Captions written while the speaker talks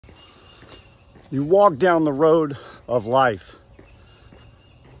You walk down the road of life,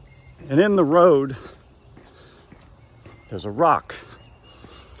 and in the road, there's a rock,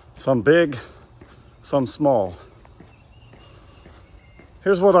 some big, some small.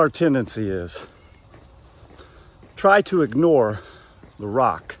 Here's what our tendency is. Try to ignore the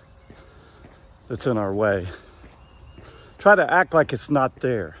rock that's in our way. Try to act like it's not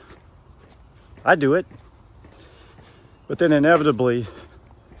there. I do it, but then inevitably,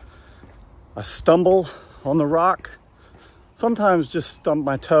 I stumble on the rock, sometimes just stump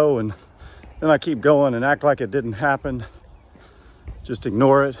my toe, and then I keep going and act like it didn't happen. Just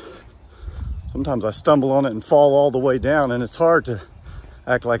ignore it. Sometimes I stumble on it and fall all the way down, and it's hard to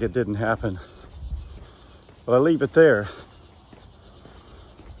act like it didn't happen. But I leave it there,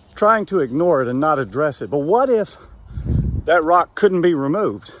 trying to ignore it and not address it. But what if that rock couldn't be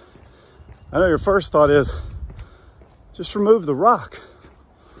removed? I know your first thought is, just remove the rock.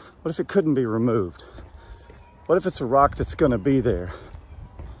 What if it couldn't be removed? What if it's a rock that's going to be there?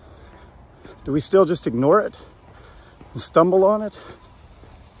 Do we still just ignore it and stumble on it?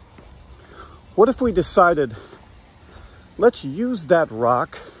 What if we decided, let's use that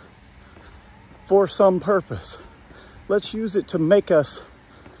rock for some purpose? Let's use it to make us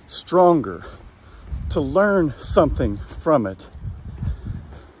stronger, to learn something from it.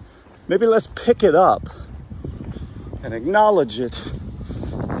 Maybe let's pick it up and acknowledge it,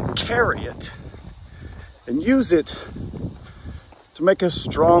 carry it, and use it to make us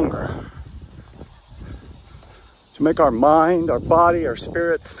stronger, to make our mind, our body, our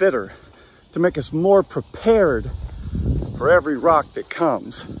spirit fitter, to make us more prepared for every rock that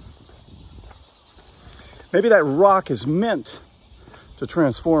comes. Maybe that rock is meant to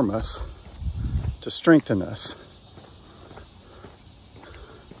transform us, to strengthen us.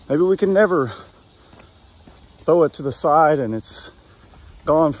 Maybe we can never throw it to the side and it's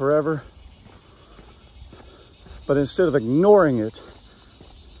gone forever. But instead of ignoring it,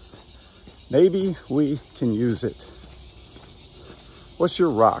 maybe we can use it. What's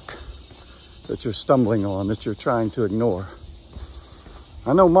your rock that you're stumbling on, that you're trying to ignore?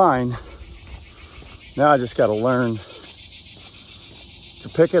 I know mine. Now I just got to learn to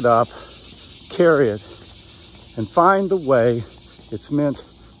pick it up, carry it, and find the way it's meant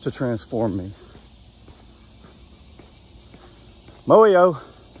to transform me. Moyo,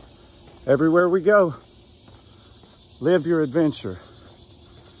 everywhere we go, live your adventure.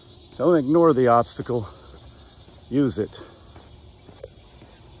 Don't ignore the obstacle, use it.